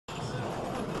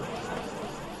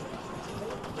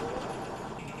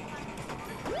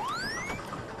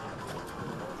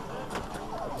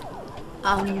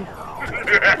Um,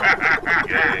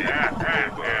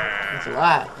 That's a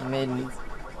lot. You made me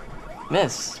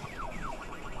miss.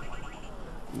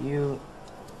 You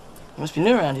must be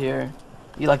new around here.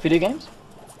 You like video games?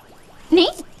 me?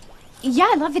 Yeah,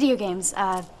 I love video games.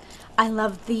 I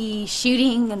love the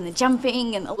shooting and the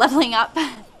jumping and the leveling up.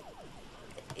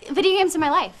 Video games are my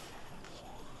life.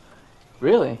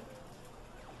 Really?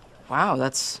 Wow,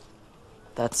 that's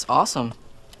awesome.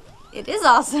 It is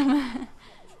awesome.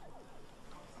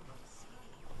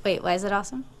 Wait, why is it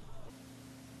awesome?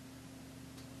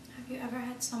 Have you ever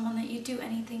had someone that you'd do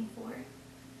anything for?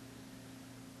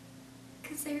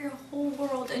 Because they're your whole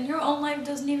world and your own life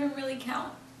doesn't even really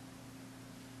count.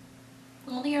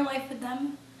 Only your life with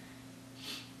them.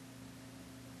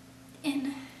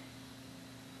 And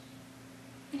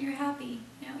you're happy.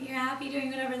 You know, you're happy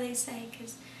doing whatever they say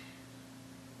because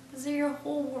they're your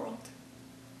whole world.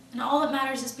 And all that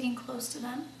matters is being close to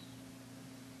them.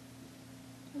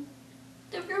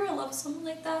 Have you ever loved someone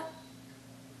like that?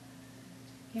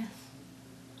 Yes,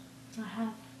 I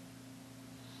have.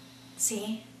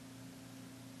 See?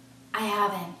 I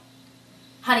haven't.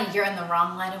 Honey, you're in the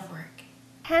wrong line of work.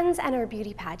 Hens enter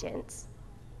beauty pageants.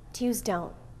 Twos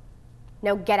don't.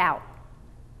 No, get out.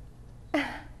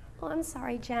 Well, I'm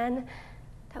sorry, Jen.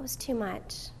 That was too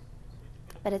much.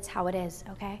 But it's how it is,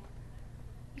 okay?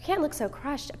 You can't look so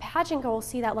crushed. A pageant girl will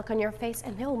see that look on your face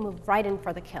and they'll move right in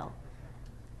for the kill.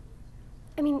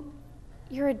 I mean,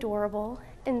 you're adorable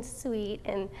and sweet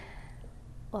and,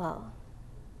 well,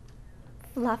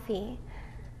 fluffy.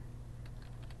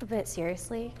 But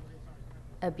seriously,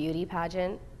 a beauty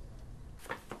pageant?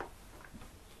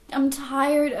 I'm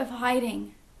tired of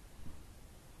hiding.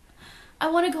 I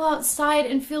want to go outside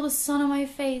and feel the sun on my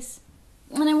face.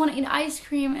 And I want to eat ice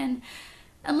cream and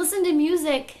listen to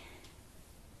music.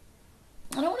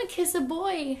 I don't want to kiss a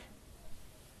boy.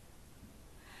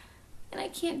 And I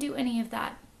can't do any of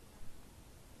that.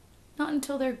 Not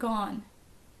until they're gone.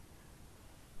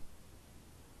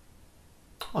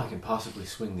 Well, I can possibly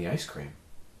swing the ice cream.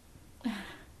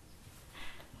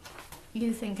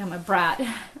 You think I'm a brat.